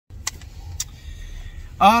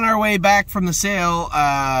On our way back from the sale,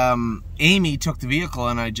 Amy took the vehicle,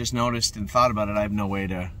 and I just noticed and thought about it. I have no way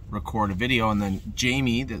to record a video, and then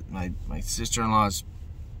Jamie, my sister-in-law's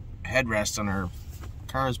headrest on her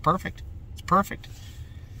car is perfect. It's perfect.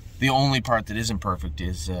 The only part that isn't perfect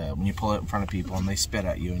is when you pull it in front of people and they spit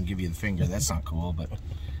at you and give you the finger. That's not cool, but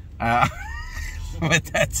but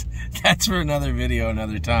that's for another video,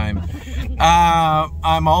 another time.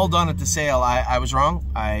 I'm all done at the sale. I was wrong.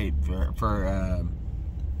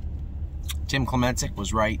 Tim Klemenczyk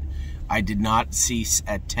was right. I did not cease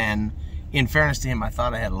at 10. In fairness to him, I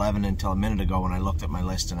thought I had 11 until a minute ago when I looked at my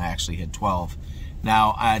list, and I actually had 12.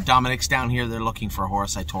 Now, Dominic's down here. They're looking for a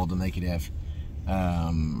horse. I told them they could have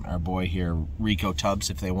our boy here, Rico Tubbs,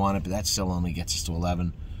 if they want it, but that still only gets us to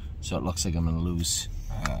 11. So it looks like I'm going to lose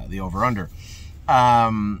the over-under.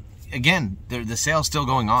 Again, the sale's still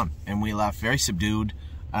going on, and we left very subdued.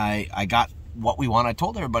 I got what we want. I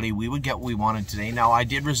told everybody we would get what we wanted today. Now, I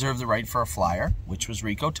did reserve the right for a flyer, which was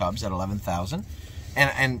Rico Tubbs at 11,000.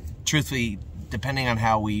 And truthfully, depending on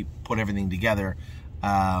how we put everything together,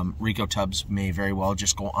 Rico Tubbs may very well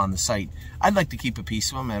just go on the site. I'd like to keep a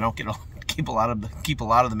piece of them. I don't get keep a lot of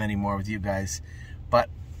them anymore with you guys. But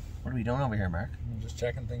what are we doing over here, Mark? I'm just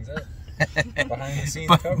checking things out. Behind the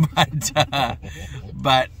scenes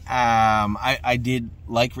but I did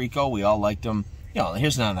like Rico. We all liked him. You know,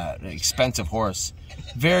 here's not an expensive horse.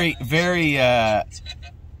 Very, very. No,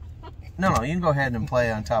 you can go ahead and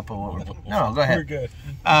play on top of what we're. No, go ahead. We're good.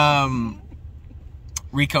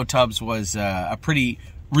 Rico Tubbs was a pretty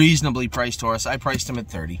reasonably priced horse. I priced him at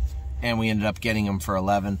 30, and we ended up getting him for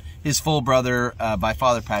 11. His full brother by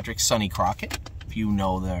Father Patrick, Sonny Crockett. If you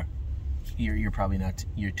know you're probably not.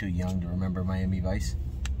 You're too young to remember Miami Vice.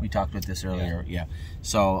 We talked about this earlier. Yeah.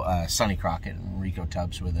 So Sonny Crockett and Rico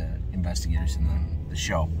Tubbs were the investigators in the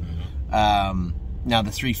show. Now,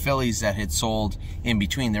 the 3 fillies that had sold in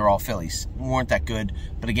between, they were all fillies. Weren't that good,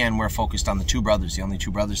 but again, we're focused on the 2 brothers, the only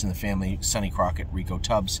 2 brothers in the family, Sonny Crockett, Rico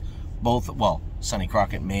Tubbs. Both, well, Sonny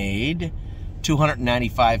Crockett made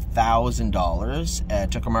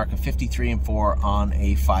 $295,000, took a mark of 53 and 4 on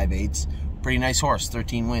a 5/8. Pretty nice horse,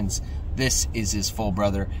 13 wins. This is his full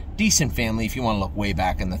brother. Decent family. If you want to look way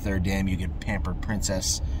back in the 3rd dam, you get Pampered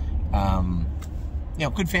Princess. You know,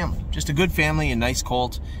 good family. Just a good family, a nice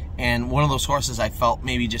colt. And one of those horses I felt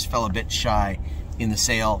maybe just fell a bit shy in the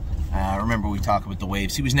sale. Remember we talked about the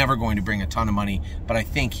waves. He was never going to bring a ton of money, but I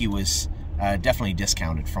think he was definitely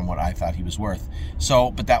discounted from what I thought he was worth.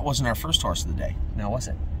 So, but that wasn't our first horse of the day. Now, was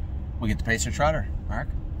it? We get the Pacer Trotter, Mark.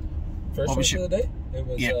 First horse of the day? It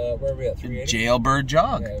was, where are we at, 380? Jailbird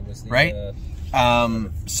Jog, yeah, it was the, right?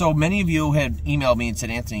 So many of you had emailed me and said,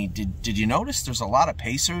 Anthony, did you notice there's a lot of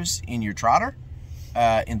Pacers in your trotter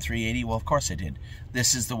in 380? Well, of course I did.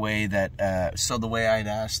 This is the way that, so the way I'd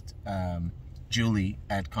asked Julie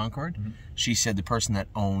at Concord, she said the person that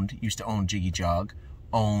used to own Jiggy Jog,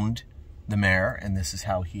 owned the mare, and this is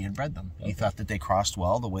how he had bred them. Okay. He thought that they crossed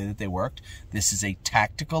well, the way that they worked. This is a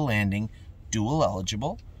tactical landing, dual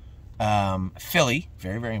eligible. Filly,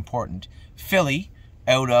 very, very important. Filly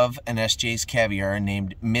out of an SJ's Caviar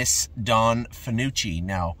named Miss Dawn Finucci.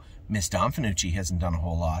 Now, Miss Dawn Finucci hasn't done a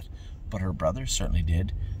whole lot, but her brother certainly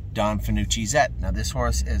did. Dawn Finucci's Zet. Now, this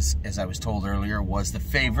horse, as I was told earlier, was the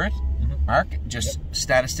favorite. Mark, just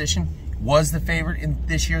statistician, was the favorite in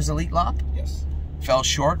this year's Elite Lop. Yes. Fell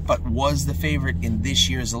short, but was the favorite in this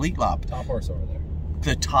year's Elite Lop. Top horse over there.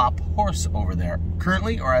 The top horse over there.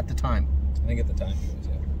 Currently or at the time? I think at the time he was,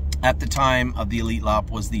 yeah. At the time of the Elite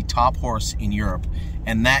Lop was the top horse in Europe,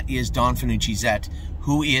 and that is Dawn Finucci Zet,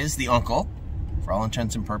 who is the uncle, for all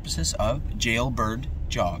intents and purposes, of Jailbird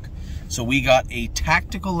Jog. So we got a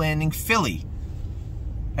tactical landing filly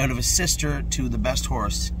out of a sister to the best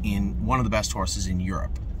horse in one of the best horses in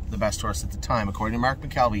Europe. The best horse at the time, according to Mark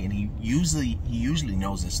McKelvey, and he usually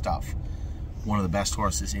knows this stuff. One of the best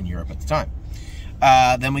horses in Europe at the time.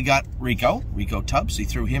 Then we got Rico Tubbs. We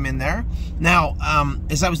threw him in there. Now,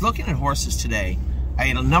 as I was looking at horses today, I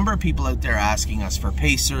had a number of people out there asking us for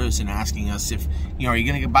Pacers and asking us if, you know, are you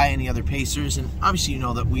going to buy any other Pacers? And obviously, you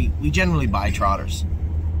know that we generally buy trotters,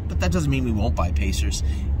 but that doesn't mean we won't buy Pacers.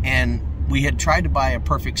 And we had tried to buy a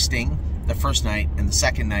Perfect Sting the first night and the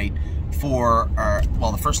second night for our,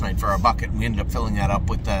 well, the first night for our bucket. And we ended up filling that up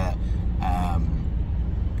with the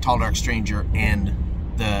Tall Dark Stranger and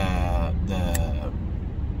the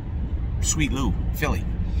Sweet Lou filly.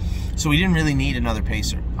 So we didn't really need another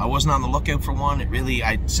Pacer. I wasn't on the lookout for one.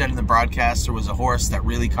 I said in the broadcast there was a horse that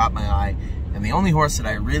really caught my eye, and the only horse that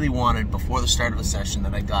I really wanted before the start of the session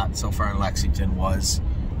that I got so far in Lexington was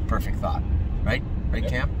Perfect Thought. Right? Right,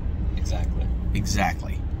 yep. Cam? Exactly.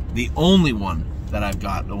 Exactly. The only one that I've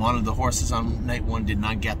got. I wanted the horses on night 1, did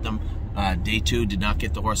not get them. Day 2, did not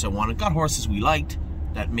get the horse I wanted. Got horses we liked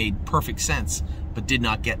that made perfect sense, but did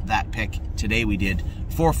not get that pick. Today we did.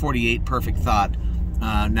 448, Perfect Thought.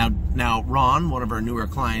 Now Ron, one of our newer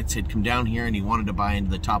clients, had come down here and he wanted to buy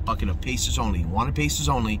into the top bucket of Pacers Only. He wanted Pacers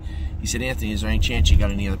Only. He said, Anthony, is there any chance you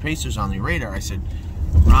got any other Pacers on your radar? I said,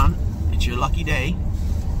 Ron, it's your lucky day.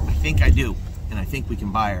 I think I do, and I think we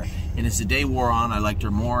can buy her. And as the day wore on, I liked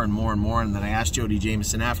her more and more and more. And then I asked Jody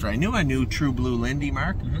Jameson after. I knew True Blue Lindy,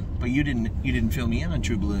 Mark, but you didn't fill me in on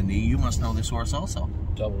True Blue Lindy. You must know this horse also.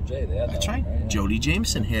 Double J, they had That's that right. one, right? Yeah. Jody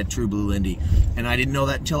Jameson had True Blue Lindy, and I didn't know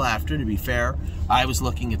that until after. To be fair, I was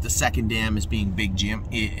looking at the second dam as being Big Jim,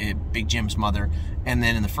 Big Jim's mother, and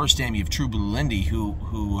then in the first dam you have True Blue Lindy, who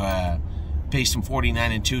paced him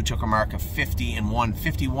 49-2, took a mark of 50-1,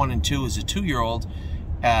 51-2 as a 2-year-old.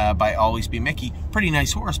 By Always Be Mickey. Pretty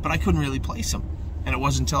nice horse, but I couldn't really place him. And it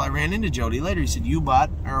wasn't until I ran into Jody later. He said, you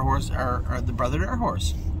bought our horse, or the brother to our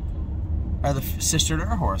horse, or the sister to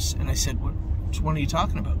our horse. And I said, which one are you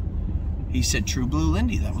talking about? He said, True Blue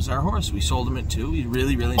Lindy. That was our horse. We sold him at 2. He's a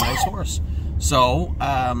really, really nice horse. So,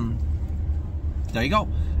 there you go.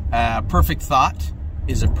 Perfect Thought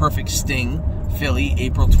is a Perfect Sting filly,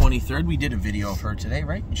 April 23rd. We did a video of her today,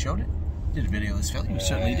 right? You showed it? Did a video of this filly. We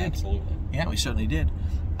certainly did. Absolutely. Yeah, we certainly did.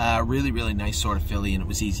 Really, really nice sort of filly, and it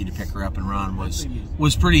was easy to pick her up, and Ron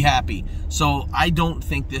was pretty happy. So I don't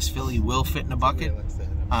think this filly will fit in a bucket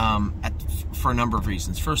for a number of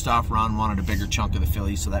reasons. First off, Ron wanted a bigger chunk of the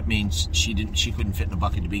filly, so that means she couldn't fit in a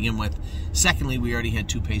bucket to begin with. Secondly, we already had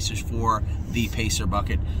 2 Pacers for the Pacer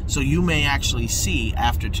bucket. So you may actually see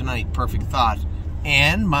after tonight Perfect Thought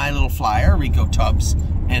and my little flyer, Rico Tubbs,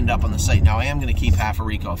 end up on the site. Now I am going to keep half a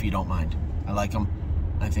Rico if you don't mind. I like them.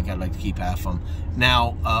 I think I'd like to keep half of them.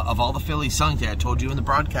 Now, of all the fillies selling today, I told you in the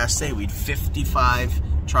broadcast today, we had 55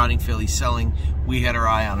 trotting fillies selling. We had our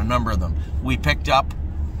eye on a number of them. We picked up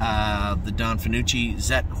the Don Fanucci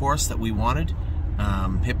Zet horse that we wanted,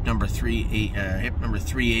 hip number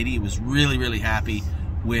 380. Was really, really happy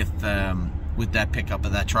with that pickup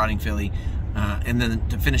of that trotting filly. And then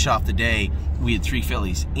to finish off the day, we had 3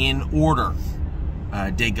 fillies in order.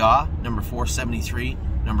 Degas, number 473.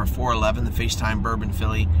 Number 411, the FaceTime Bourbon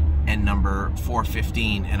filly, and number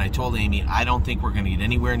 415. And I told Amy, I don't think we're going to get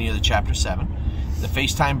anywhere near the Chapter 7. The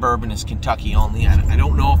FaceTime Bourbon is Kentucky only. I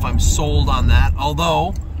don't know if I'm sold on that,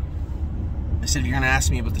 although I said if you're going to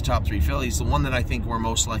ask me about the top 3 fillies, the one that I think we're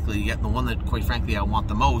most likely to get, and the one that, quite frankly, I want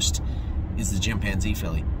the most, is the Chimpanzee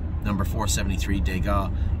filly, number 473,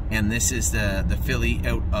 Degas. And this is the filly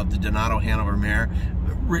out of the Donato Hanover mare.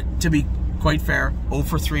 To be quite fair, 0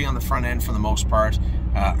 for 3 on the front end for the most part.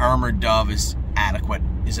 Armored Dove is adequate,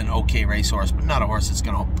 is an okay racehorse, but not a horse that's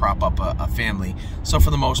going to prop up a family. So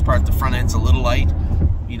for the most part, the front end's a little light.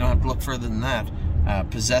 You don't have to look further than that.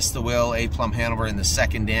 Possess the Will, A Plum Hanover in the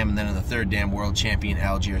second dam, and then in the third dam, World Champion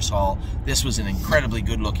Algiers Hall. This was an incredibly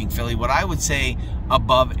good-looking filly. What I would say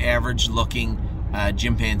above average-looking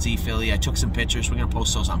Chimpanzee filly. I took some pictures. We're going to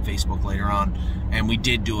post those on Facebook later on. And we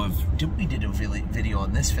did do a video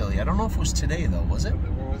on this filly. I don't know if it was today, though. Was it?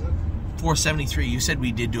 Where was it? 473. You said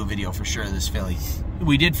we did do a video for sure of this filly.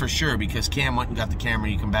 We did for sure because Cam went and got the camera.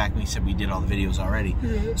 You come back and he said we did all the videos already.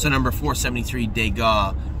 So number 473,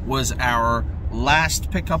 Degas, was our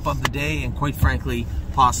last pickup of the day, and quite frankly,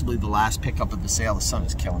 possibly the last pickup of the sale. The sun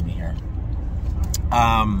is killing me here.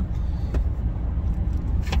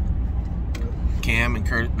 Cam and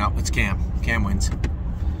Kurt. No, it's Cam. Cam wins.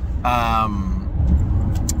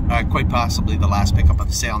 Quite possibly the last pickup of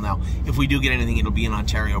the sale. Now, if we do get anything, it'll be an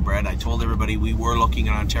Ontario bred. I told everybody we were looking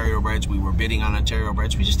at Ontario breds. We were bidding on Ontario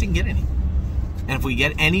breds. We just didn't get any. And if we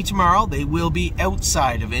get any tomorrow, they will be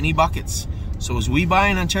outside of any buckets. So as we buy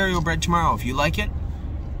an Ontario bred tomorrow, if you like it,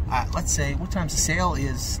 let's say, what time's the sale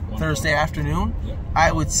is? Thursday afternoon? Yep.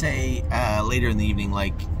 I would say later in the evening,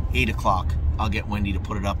 like 8 o'clock, I'll get Wendy to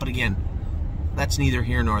put it up. But again, that's neither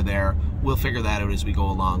here nor there. We'll figure that out as we go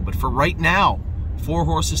along. But for right now, 4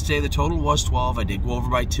 horses today. The total was 12. I did go over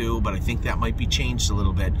by 2, but I think that might be changed a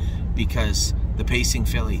little bit because the pacing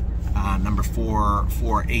filly, number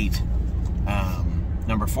 448,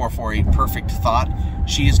 number 448, Perfect Thought,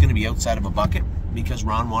 she is going to be outside of a bucket because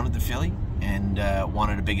Ron wanted the filly and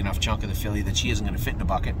wanted a big enough chunk of the filly that she isn't going to fit in a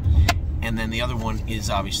bucket. And then the other one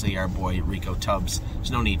is obviously our boy Rico Tubbs.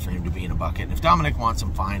 There's no need for him to be in a bucket. And if Dominic wants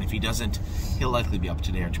him, fine. If he doesn't, he'll likely be up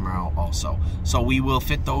today or tomorrow also. So we will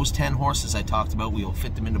fit those 10 horses I talked about. We will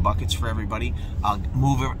fit them into buckets for everybody. I'll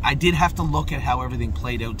move. I did have to look at how everything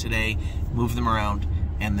played out today, move them around,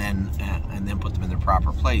 and then put them in their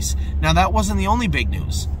proper place. Now that wasn't the only big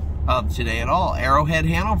news. of today at all. Arrowhead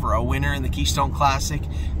Hanover, a winner in the Keystone Classic,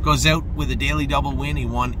 goes out with a daily double win. He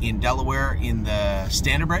won in Delaware in the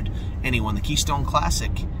Standardbred, and he won the Keystone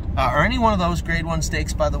Classic. Or any one of those Grade 1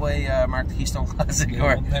 stakes, by the way, Mark, the Keystone Classic?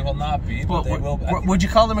 They will not be, but they will. Would you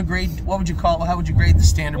call them a grade? What would you call? How would you grade the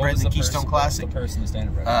Standardbred and the Keystone Classic? What was the purse in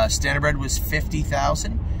the Standardbred? Standardbred was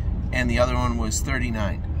 50,000, and the other one was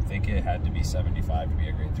 39. I think it had to be 75 to be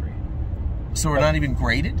a Grade 3. So we're not even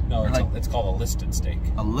graded? No, it's called a listed stake.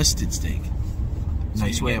 A listed stake. So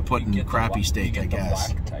Nice way of putting crappy stake, I guess.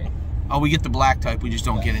 The black type. Oh, we get the black type. We just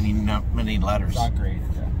don't get many letters. It's not graded.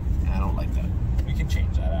 I don't like that. We can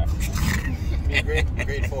change that after.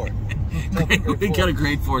 grade 4. We got a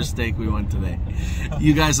Grade 4 stake we won today.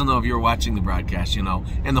 You guys will know if you were watching the broadcast, you know.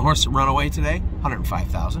 And the horse that ran away today,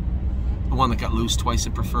 105,000. The one that got loose twice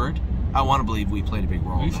at Preferred. I want to believe we played a big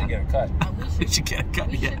role in that. We should get a cut. We should get a cut,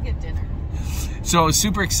 We should get dinner. So I was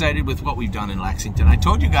super excited with what we've done in Lexington. I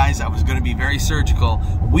told you guys I was going to be very surgical.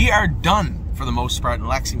 We are done for the most part in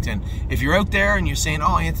Lexington. If you're out there and you're saying,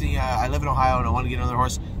 oh, Anthony, I live in Ohio and I want to get another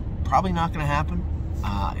horse, probably not going to happen.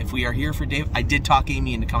 If we are here for Dave, I did talk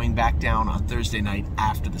Amy into coming back down on Thursday night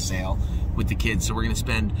after the sale with the kids. So we're going to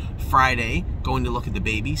spend Friday going to look at the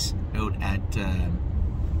babies out at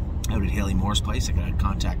Haley Moore's place. I got to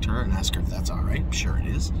contact her and ask her if that's all right. I'm sure it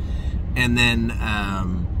is. And then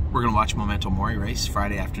we're going to watch Memento Mori race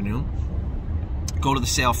Friday afternoon. Go to the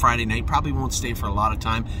sale Friday night. Probably won't stay for a lot of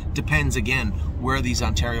time. Depends, again, where these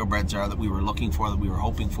Ontario breds are that we were looking for, that we were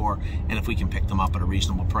hoping for, and if we can pick them up at a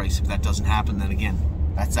reasonable price. If that doesn't happen, then again,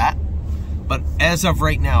 that's that. But as of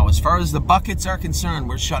right now, as far as the buckets are concerned,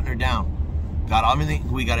 we're shutting her down.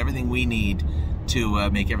 We got everything we need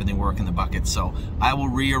to make everything work in the bucket. So I will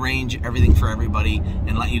rearrange everything for everybody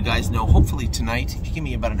and let you guys know, hopefully tonight. If you give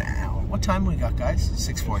me about an hour. What time we got, guys?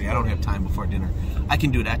 6:40. I don't have time before dinner. I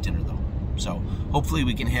can do it at dinner, though. So hopefully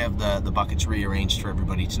we can have the buckets rearranged for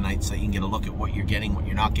everybody tonight so you can get a look at what you're getting, what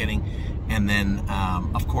you're not getting. And then,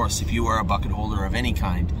 of course, if you are a bucket holder of any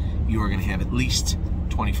kind, you are going to have at least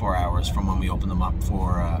 24 hours from when we open them up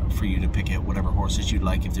for you to pick out whatever horses you'd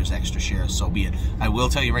like. If there's extra shares, so be it. I will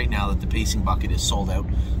tell you right now that the pacing bucket is sold out,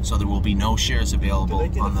 so there will be no shares available. Do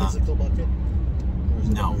they get on a physical bucket? Or is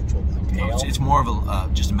it no. a virtual bucket? No, it's more of a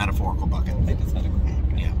just a metaphorical bucket.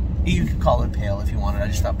 Yeah, you could call it pail if you wanted. I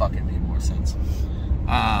just thought bucket made more sense.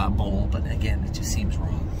 Bowl, but again, it just seems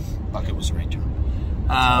wrong. Bucket was the right term.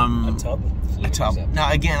 A tub. A tub.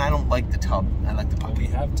 Now, again, I don't like the tub. I like the bucket. We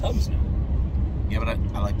have tubs now. Yeah, but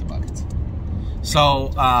I like the buckets.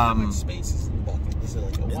 So, How much space is in the bucket? Is it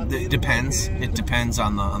like a 1 liter it depends. bucket? It depends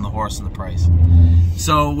on the horse and the price.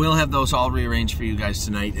 So we'll have those all rearranged for you guys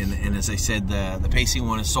tonight. And as I said, the pacing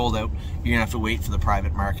one is sold out. You're gonna have to wait for the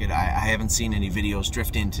private market. I haven't seen any videos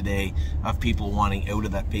drift in today of people wanting out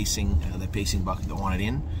of that pacing bucket that want it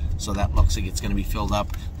in. So that looks like it's going to be filled up.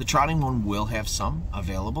 The trotting one will have some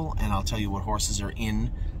available, and I'll tell you what horses are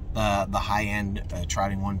in the high-end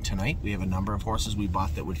trotting one tonight. We have a number of horses we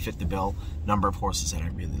bought that would fit the bill, number of horses that I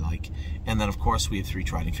really like. And then, of course, we have 3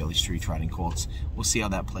 trotting fillies, 3 trotting colts. We'll see how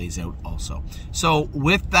that plays out also. So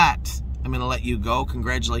with that, I'm going to let you go.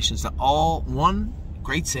 Congratulations to all. One,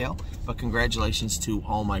 great sale, but congratulations to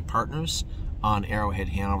all my partners on Arrowhead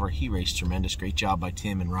Hanover. He raced tremendous. Great job by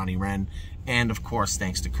Tim and Ronnie Wren. And, of course,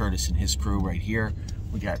 thanks to Curtis and his crew right here.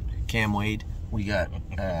 We got Cam Wade. We got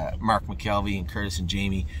Mark McKelvey and Curtis and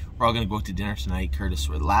Jamie. We're all going to go out to dinner tonight. Curtis,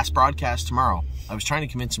 the last broadcast tomorrow. I was trying to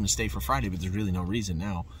convince him to stay for Friday, but there's really no reason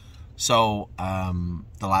now. So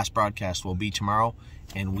the last broadcast will be tomorrow,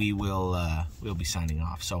 and we'll be signing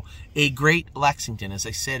off. So a great Lexington. As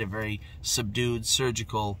I said, a very subdued,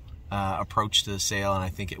 surgical approach to the sale, and I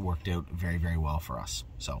think it worked out very, very well for us.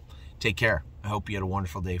 So take care. I hope you had a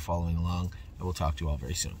wonderful day following along, and we'll talk to you all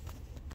very soon.